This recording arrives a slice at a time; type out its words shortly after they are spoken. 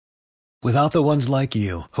Without the ones like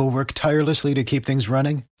you, who work tirelessly to keep things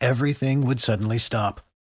running, everything would suddenly stop.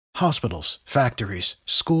 Hospitals, factories,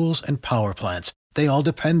 schools, and power plants, they all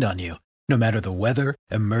depend on you. No matter the weather,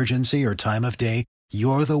 emergency, or time of day,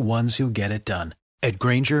 you're the ones who get it done. At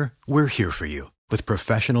Grainger, we're here for you with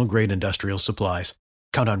professional-grade industrial supplies.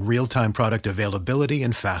 Count on real-time product availability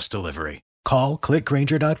and fast delivery. Call, click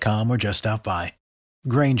Grainger.com, or just stop by.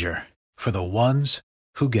 Grainger, for the ones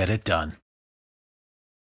who get it done.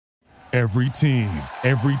 Every team,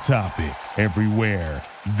 every topic, everywhere.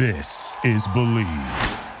 This is Believe.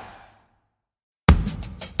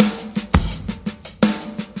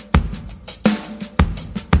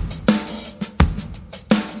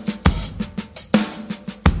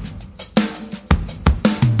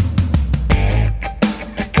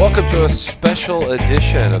 Welcome to a special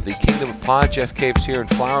edition of the Kingdom of Pod. Jeff Capes here in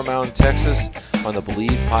Flower Mound, Texas on the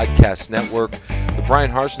Believe Podcast Network. The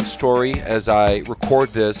Bryan Harsin story, as I record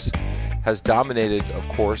this, has dominated, of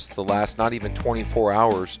course, the last not even 24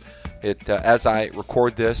 hours. As I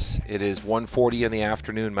record this, it is 1:40 in the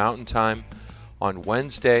afternoon Mountain Time on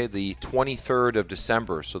Wednesday, the 23rd of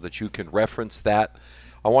December, so that you can reference that.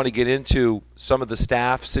 I want to get into some of the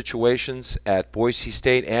staff situations at Boise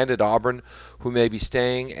State and at Auburn, who may be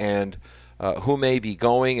staying and who may be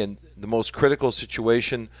going, and the most critical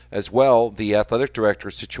situation as well, the athletic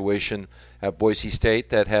director situation at Boise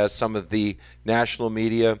State that has some of the national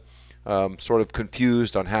media sort of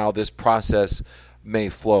confused on how this process may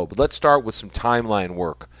flow. But let's start with some timeline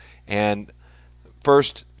work. And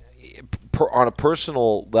first, on a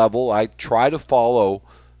personal level, I try to follow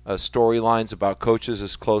storylines about coaches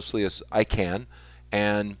as closely as I can.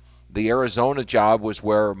 And the Arizona job was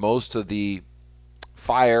where most of the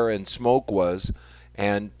fire and smoke was.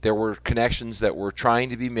 And there were connections that were trying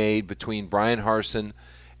to be made between Bryan Harsin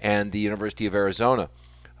and the University of Arizona.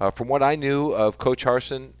 From what I knew of Coach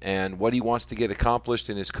Harsin and what he wants to get accomplished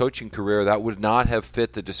in his coaching career, that would not have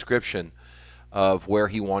fit the description of where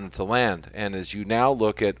he wanted to land. And as you now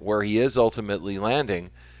look at where he is ultimately landing,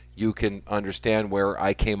 you can understand where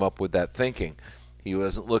I came up with that thinking. He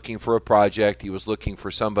wasn't looking for a project. He was looking for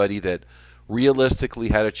somebody that realistically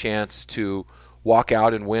had a chance to walk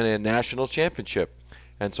out and win a national championship.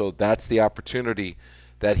 And so that's the opportunity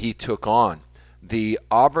that he took on. The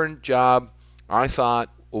Auburn job, I thought,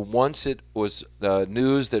 once it was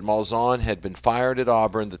news that Malzahn had been fired at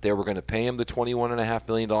Auburn, that they were going to pay him the $21.5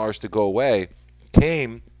 million to go away,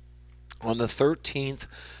 came on the 13th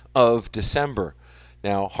of December.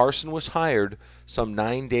 Now, Harsin was hired some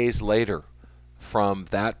 9 days later from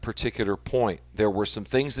that particular point. There were some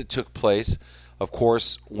things that took place. Of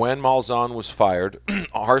course, when Malzahn was fired,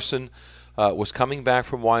 Harsin was coming back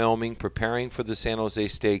from Wyoming, preparing for the San Jose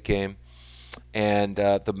State game and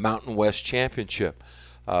the Mountain West Championship.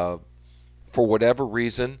 For whatever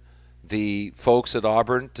reason, the folks at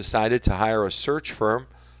Auburn decided to hire a search firm,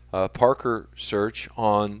 Parker Search,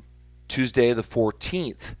 on Tuesday the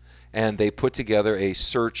 14th, and they put together a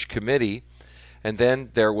search committee. And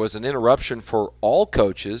then there was an interruption for all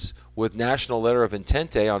coaches with National Letter of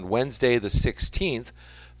Intente on Wednesday the 16th.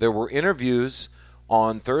 There were interviews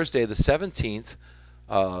on Thursday the 17th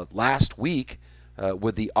last week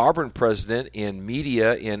with the Auburn president in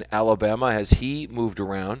media in Alabama as he moved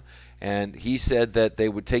around, and he said that they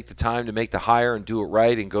would take the time to make the hire and do it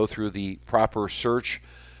right and go through the proper search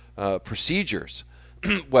procedures.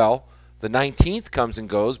 Well, the 19th comes and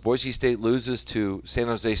goes. Boise State loses to San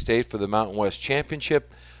Jose State for the Mountain West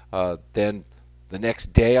Championship. Then the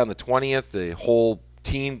next day on the 20th, the whole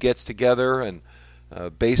team gets together and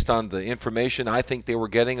based on the information I think they were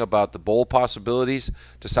getting about the bowl possibilities,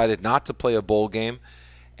 decided not to play a bowl game.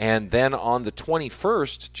 And then on the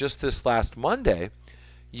 21st, just this last Monday,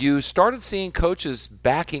 you started seeing coaches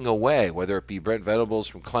backing away, whether it be Brent Venables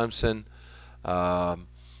from Clemson,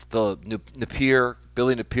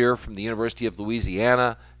 Billy Napier from the University of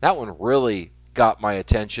Louisiana. That one really got my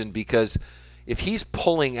attention because if he's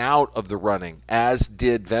pulling out of the running, as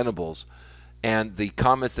did Venables, and the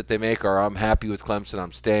comments that they make are, I'm happy with Clemson,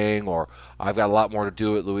 I'm staying, or I've got a lot more to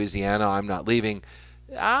do at Louisiana, I'm not leaving.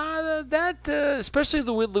 Especially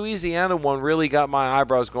the Louisiana one really got my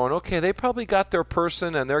eyebrows going, okay, they probably got their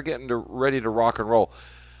person and they're getting ready to rock and roll.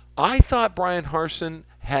 I thought Bryan Harsin,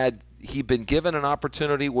 had he been given an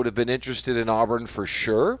opportunity, would have been interested in Auburn for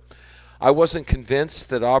sure. I wasn't convinced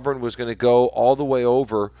that Auburn was going to go all the way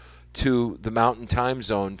over to the Mountain Time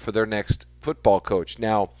Zone for their next football coach.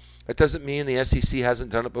 Now, that doesn't mean the SEC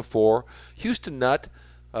hasn't done it before. Houston Nutt,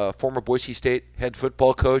 former Boise State head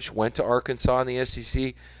football coach, went to Arkansas in the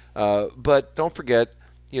SEC. But don't forget,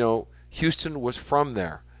 Houston was from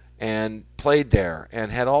there and played there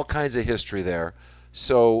and had all kinds of history there.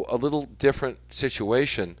 So a little different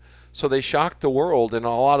situation. So they shocked the world and a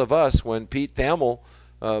lot of us when Pete Thamel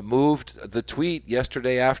moved the tweet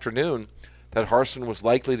yesterday afternoon that Harsin was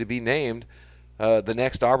likely to be named the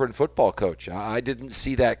next Auburn football coach. I didn't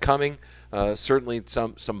see that coming. Certainly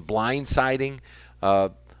some blindsiding.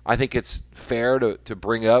 I think it's fair to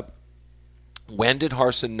bring up, when did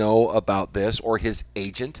Harsin know about this, or his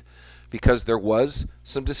agent? Because there was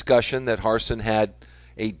some discussion that Harsin had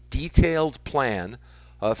a detailed plan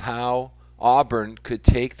of how Auburn could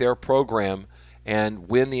take their program and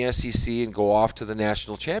win the SEC and go off to the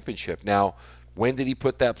national championship. Now, when did he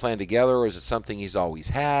put that plan together, or is it something he's always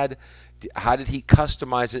had? How did he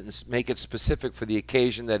customize it and make it specific for the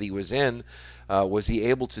occasion that he was in? Was he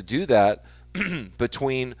able to do that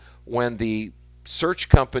between when the search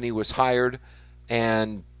company was hired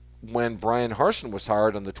and when Bryan Harsin was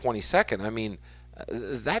hired on the 22nd? I mean,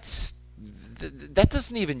 that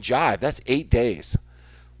doesn't even jive. That's 8 days.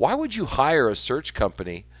 Why would you hire a search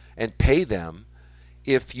company and pay them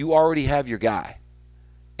if you already have your guy?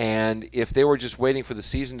 And if they were just waiting for the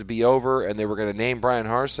season to be over and they were going to name Bryan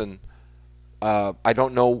Harsin, I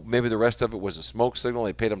don't know, maybe the rest of it was a smoke signal.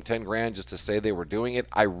 They paid him $10,000 just to say they were doing it.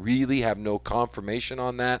 I really have no confirmation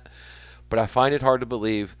on that, but I find it hard to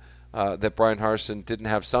believe that Bryan Harsin didn't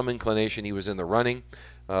have some inclination he was in the running.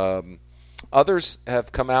 Others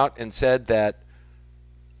have come out and said that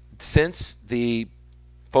since the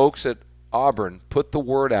folks at Auburn put the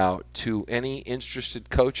word out to any interested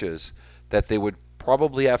coaches that they would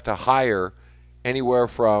probably have to hire anywhere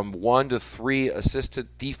from 1 to 3 assistant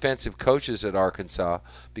defensive coaches at Arkansas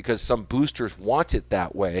because some boosters want it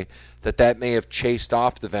that way, that may have chased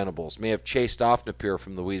off the Venables, may have chased off Napier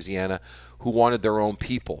from Louisiana, who wanted their own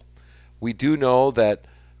people. We do know that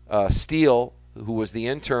Steele, who was the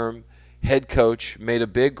interim head coach, made a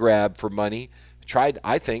big grab for money, tried,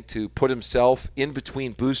 I think, to put himself in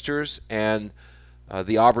between boosters and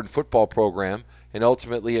the Auburn football program, and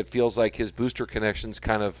ultimately it feels like his booster connections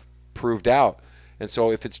kind of proved out. And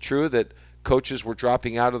so if it's true that coaches were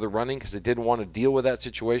dropping out of the running because they didn't want to deal with that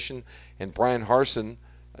situation, and Bryan Harsin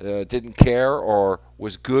didn't care or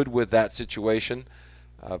was good with that situation,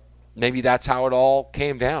 maybe that's how it all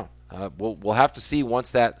came down. We'll have to see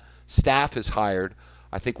once that staff is hired.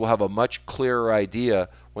 I think we'll have a much clearer idea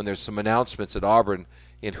when there's some announcements at Auburn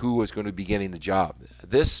in who is going to be getting the job.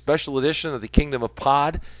 This special edition of the Kingdom of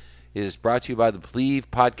Pod is brought to you by the Believe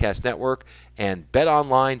Podcast Network and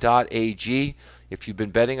betonline.ag. If you've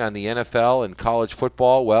been betting on the NFL and college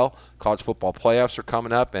football, well, college football playoffs are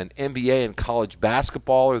coming up, and NBA and college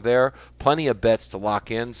basketball are there. Plenty of bets to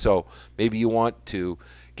lock in, so maybe you want to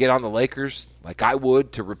get on the Lakers like I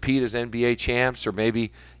would to repeat as NBA champs, or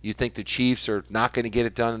maybe you think the Chiefs are not going to get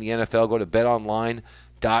it done in the NFL. Go to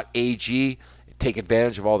betonline.ag. Take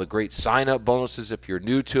advantage of all the great sign-up bonuses if you're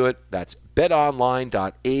new to it. That's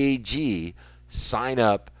betonline.ag. Sign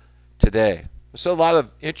up today. So a lot of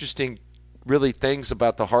interesting really things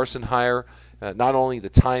about the Harsin hire, not only the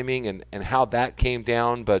timing and how that came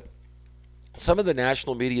down, but some of the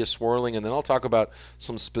national media swirling, and then I'll talk about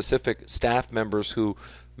some specific staff members who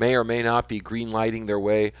may or may not be green-lighting their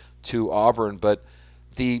way to Auburn. But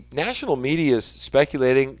the national media is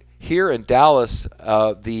speculating here in Dallas,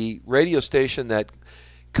 the radio station that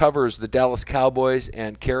covers the Dallas Cowboys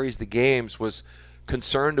and carries the games was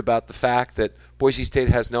concerned about the fact that Boise State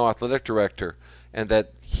has no athletic director, and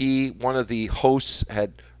that one of the hosts,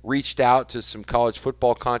 had reached out to some college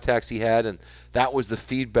football contacts he had, and that was the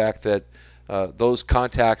feedback that those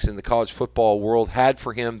contacts in the college football world had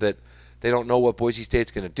for him, that they don't know what Boise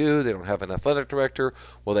State's going to do. They don't have an athletic director.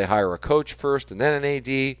 Will they hire a coach first and then an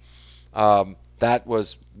AD? That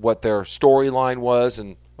was what their storyline was,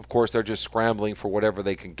 and of course they're just scrambling for whatever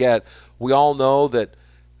they can get. We all know that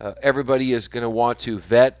everybody is going to want to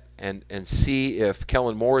vet and see if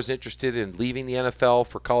Kellen Moore is interested in leaving the NFL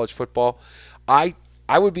for college football. I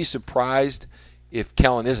would be surprised if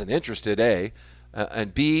Kellen isn't interested, A,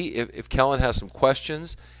 and B, if Kellen has some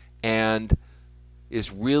questions and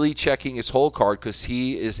is really checking his whole card, because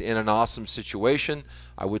he is in an awesome situation.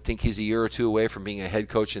 I would think he's a year or two away from being a head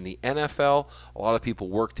coach in the NFL. A lot of people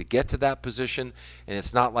work to get to that position, and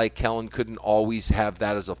it's not like Kellen couldn't always have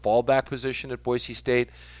that as a fallback position at Boise State.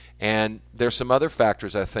 And there's some other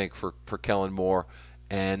factors, I think, for Kellen Moore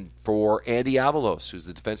and for Andy Avalos, who's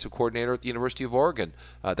the defensive coordinator at the University of Oregon,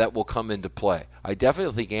 that will come into play. I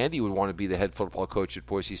definitely think Andy would want to be the head football coach at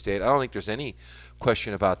Boise State. I don't think there's any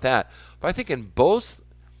question about that. But I think in both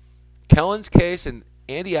Kellen's case and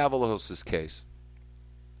Andy Avalos' case,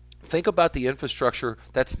 think about the infrastructure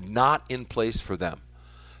that's not in place for them.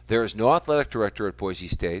 There is no athletic director at Boise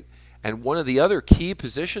State, and one of the other key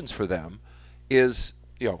positions for them is,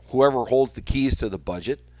 whoever holds the keys to the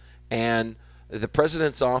budget. And the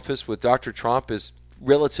president's office with Dr. Trump is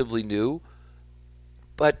relatively new.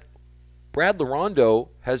 But Brad Larondo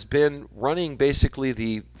has been running basically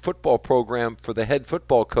the football program for the head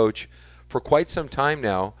football coach for quite some time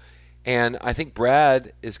now. And I think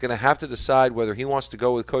Brad is going to have to decide whether he wants to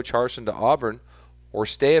go with Coach Harsin to Auburn or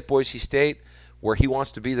stay at Boise State, where he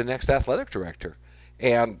wants to be the next athletic director.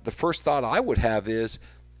 And the first thought I would have is,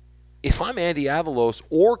 if I'm Andy Avalos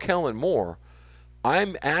or Kellen Moore,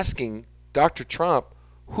 I'm asking Dr. Trump,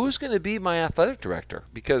 who's going to be my athletic director?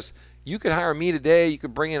 Because you could hire me today, you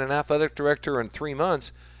could bring in an athletic director in 3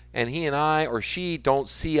 months, and he and I or she don't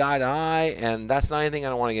see eye to eye, and that's not anything I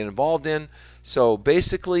don't want to get involved in. So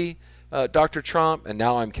basically, Dr. Trump, and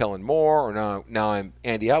now I'm Kellen Moore, or now I'm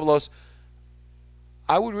Andy Avalos,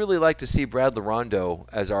 I would really like to see Brad Larondo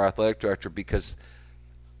as our athletic director, because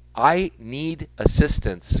I need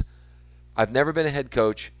assistance. I've never been a head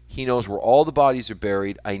coach. He knows where all the bodies are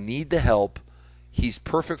buried. I need the help. He's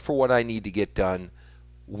perfect for what I need to get done.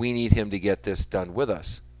 We need him to get this done with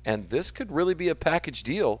us. And this could really be a package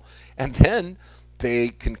deal. And then they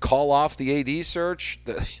can call off the AD search.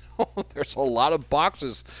 There's a lot of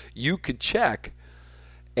boxes you could check.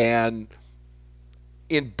 And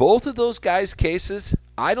in both of those guys' cases,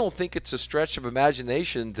 I don't think it's a stretch of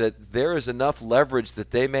imagination that there is enough leverage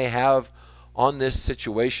that they may have on this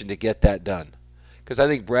situation to get that done. Because I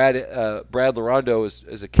think Brad Larondo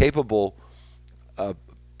is a capable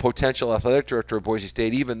potential athletic director of Boise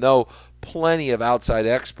State, even though plenty of outside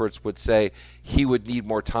experts would say he would need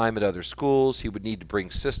more time at other schools. He would need to bring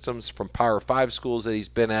systems from Power 5 schools that he's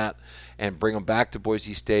been at and bring them back to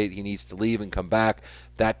Boise State. He needs to leave and come back.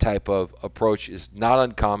 That type of approach is not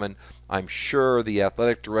uncommon. I'm sure the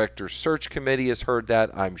athletic director search committee has heard that.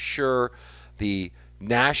 I'm sure the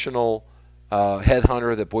national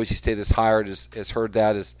headhunter that Boise State has hired has heard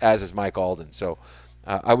that, as is Mike Alden. So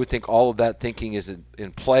I would think all of that thinking is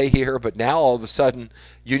in play here, but now all of a sudden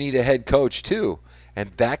you need a head coach too,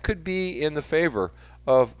 and that could be in the favor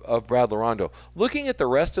of Brad Larondo. Looking at the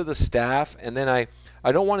rest of the staff, and then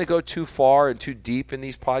I don't want to go too far and too deep in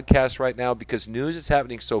these podcasts right now because news is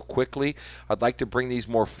happening so quickly. I'd like to bring these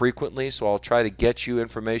more frequently, so I'll try to get you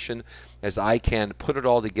information as I can, put it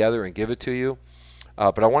all together and give it to you.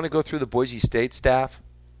 But I want to go through the Boise State staff.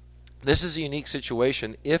 This is a unique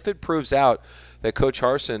situation. If it proves out that Coach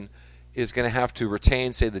Harsin is going to have to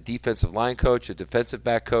retain, say, the defensive line coach, the defensive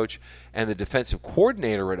back coach, and the defensive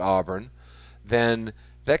coordinator at Auburn, then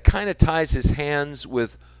that kind of ties his hands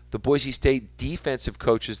with the Boise State defensive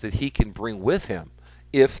coaches that he can bring with him,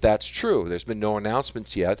 if that's true. There's been no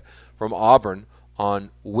announcements yet from Auburn on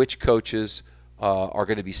which coaches are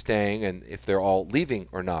going to be staying and if they're all leaving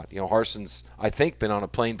or not. Harsin's, I think, been on a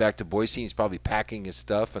plane back to Boise. He's probably packing his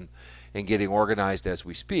stuff and getting organized as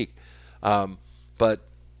we speak. But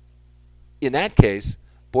in that case,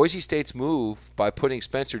 Boise State's move by putting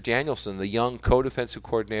Spencer Danielson, the young co-defensive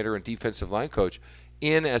coordinator and defensive line coach,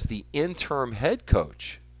 in as the interim head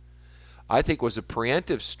coach, I think was a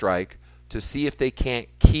preemptive strike to see if they can't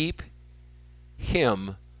keep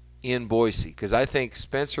him in Boise. Because I think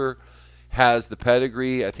Spencer has the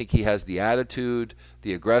pedigree. I think he has the attitude,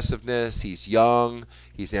 the aggressiveness. He's young.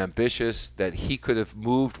 He's ambitious, that he could have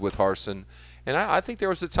moved with Harsin. And I think there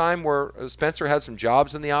was a time where Spencer had some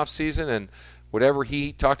jobs in the offseason, and whatever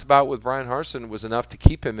he talked about with Brian Harsin was enough to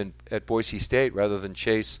keep him at Boise State rather than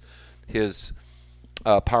chase his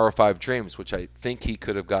Power 5 dreams, which I think he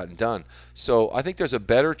could have gotten done. So I think there's a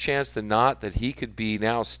better chance than not that he could be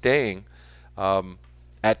now staying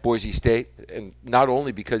at Boise State, and not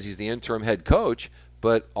only because he's the interim head coach,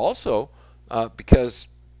 but also because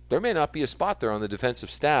there may not be a spot there on the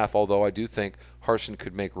defensive staff, although I do think Harsin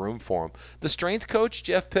could make room for him. The strength coach,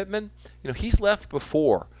 Jeff Pittman, he's left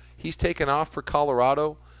before. He's taken off for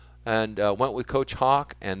Colorado and went with Coach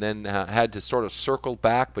Hawk and then had to sort of circle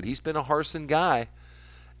back, but he's been a Harsin guy.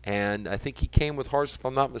 And I think he came with Harsin, if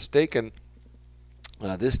I'm not mistaken,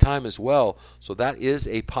 this time as well. So that is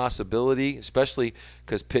a possibility, especially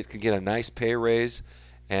because Pitt can get a nice pay raise.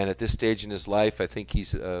 And at this stage in his life, I think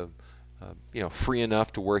he's free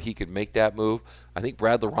enough to where he could make that move. I think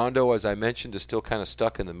Brad Larondo, as I mentioned, is still kind of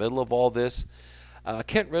stuck in the middle of all this.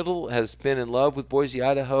 Kent Riddle has been in love with Boise,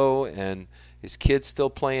 Idaho, and his kid's still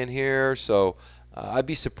playing here. So I'd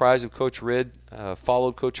be surprised if Coach Ridd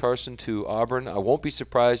followed Coach Harsin to Auburn. I won't be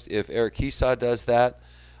surprised if Eric Kiesau does that.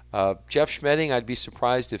 Jeff Schmedding, I'd be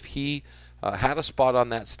surprised if he had a spot on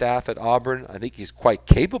that staff at Auburn. I think he's quite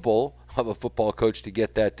capable of a football coach to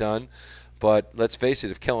get that done. But let's face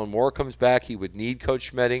it, if Kellen Moore comes back, he would need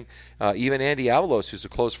Coach Schmedding. Even Andy Avalos, who's a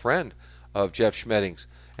close friend of Jeff Schmedding's.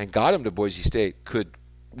 and got him to Boise State could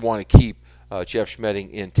want to keep Jeff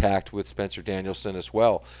Schmedding intact with Spencer Danielson as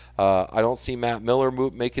well. I don't see Matt Miller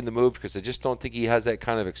making the move because I just don't think he has that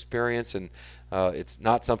kind of experience, and it's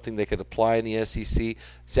not something they could apply in the SEC.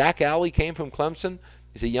 Zach Alley came from Clemson.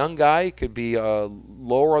 He's a young guy. He could be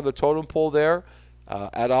lower on the totem pole there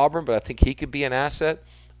at Auburn, but I think he could be an asset.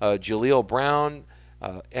 Jaleel Brown,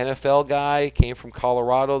 NFL guy, came from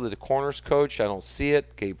Colorado, the corners coach. I don't see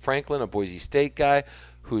it. Gabe Franklin, a Boise State guy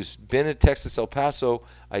who's been at Texas El Paso.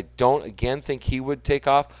 I don't, again, think he would take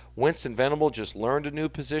off. Winston Venable just learned a new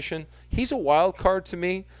position. He's a wild card to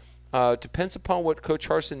me. Depends upon what Coach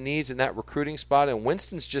Harsin needs in that recruiting spot, and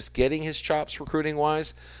Winston's just getting his chops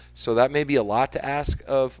recruiting-wise, so that may be a lot to ask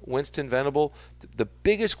of Winston Venable. The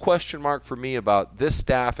biggest question mark for me about this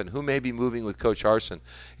staff and who may be moving with Coach Harsin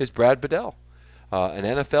is Brad Bedell, an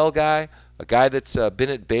NFL guy, a guy that's been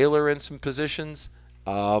at Baylor in some positions,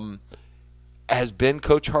 has been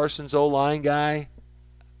Coach Harsin's O-line guy.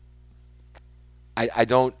 I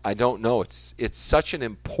don't know. It's such an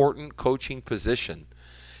important coaching position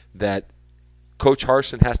that Coach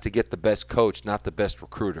Harsin has to get the best coach, not the best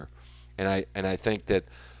recruiter. And I think that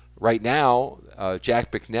right now,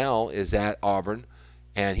 Jack Bicknell is at Auburn,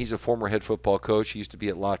 and he's a former head football coach. He used to be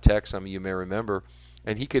at La Tech, some of you may remember,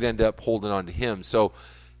 and he could end up holding on to him. So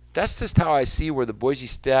that's just how I see where the Boise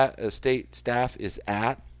State staff is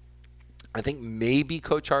at. I think maybe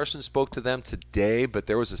Coach Harsin spoke to them today, but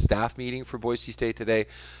there was a staff meeting for Boise State today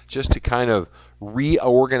just to kind of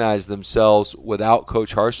reorganize themselves without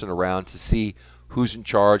Coach Harsin around to see who's in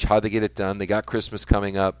charge, how they get it done. They got Christmas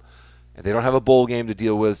coming up, and they don't have a bowl game to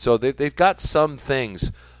deal with. So they've got some things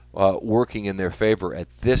working in their favor at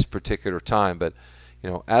this particular time. But,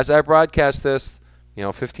 as I broadcast this,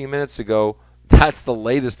 15 minutes ago, that's the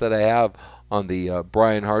latest that I have on the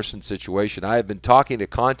Bryan Harsin situation. I have been talking to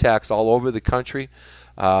contacts all over the country.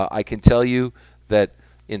 I can tell you that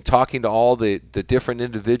in talking to all the different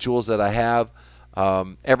individuals that I have,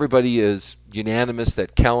 everybody is unanimous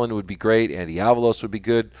that Kellen would be great, Andy Avalos would be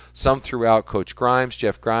good. Some threw out Coach Grimes,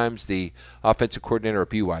 Jeff Grimes, the offensive coordinator at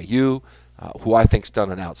BYU, who I think's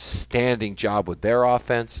done an outstanding job with their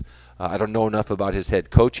offense. I don't know enough about his head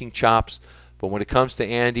coaching chops. But when it comes to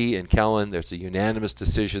Andy and Kellen, there's a unanimous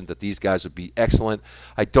decision that these guys would be excellent.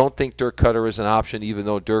 I don't think Dirk Cutter is an option, even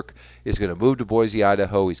though Dirk is going to move to Boise,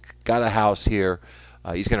 Idaho. He's got a house here.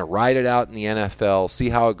 He's going to ride it out in the NFL, see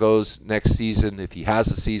how it goes next season, if he has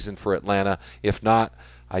a season for Atlanta. If not,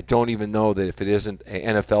 I don't even know that if it isn't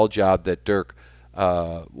an NFL job that Dirk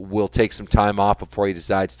will take some time off before he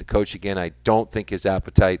decides to coach again. I don't think his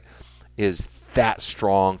appetite is that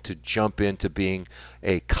strong to jump into being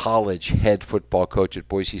a college head football coach at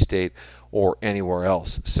Boise State or anywhere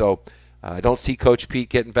else. So I don't see Coach Pete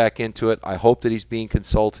getting back into it. I hope that he's being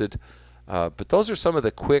consulted. But those are some of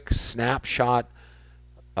the quick snapshot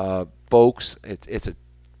folks. It's a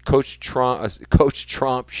Coach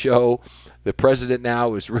Trump show. The president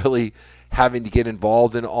now is really having to get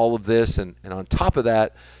involved in all of this. And on top of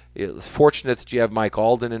that, it's fortunate that you have Mike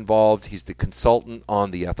Alden involved. He's the consultant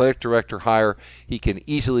on the athletic director hire. He can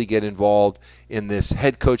easily get involved in this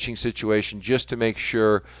head coaching situation just to make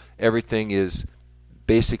sure everything is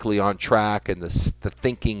basically on track and the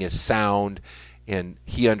thinking is sound. And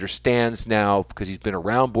he understands now, because he's been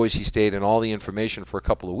around Boise State and all the information for a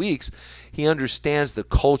couple of weeks, he understands the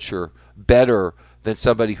culture better than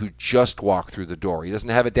somebody who just walked through the door. He doesn't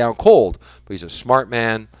have it down cold, but he's a smart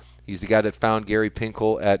man. He's the guy that found Gary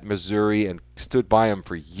Pinkel at Missouri and stood by him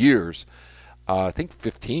for years. I think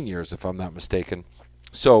 15 years, if I'm not mistaken.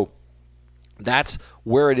 So that's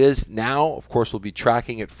where it is now. Of course, we'll be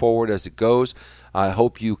tracking it forward as it goes. I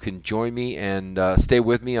hope you can join me and stay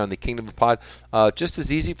with me on the Kingdom of Pod. Just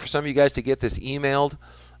as easy for some of you guys to get this emailed.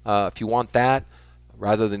 If you want that,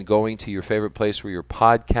 rather than going to your favorite place where your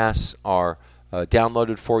podcasts are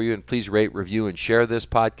downloaded for you, and please rate, review, and share this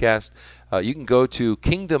podcast. You can go to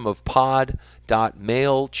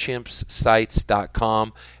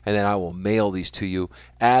kingdomofpod.mailchimpsites.com, and then I will mail these to you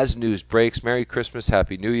as news breaks. Merry Christmas,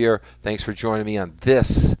 Happy New Year. Thanks for joining me on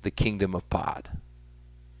this, the Kingdom of Pod.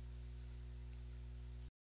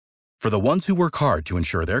 For the ones who work hard to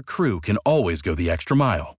ensure their crew can always go the extra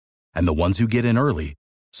mile, and the ones who get in early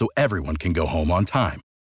so everyone can go home on time,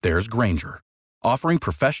 there's Grainger, offering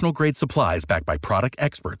professional-grade supplies backed by product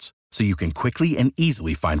experts so you can quickly and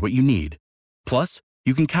easily find what you need. Plus,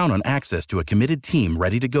 you can count on access to a committed team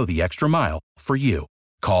ready to go the extra mile for you.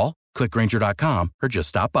 Call, click Grainger.com, or just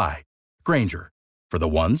stop by. Grainger, for the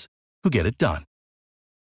ones who get it done.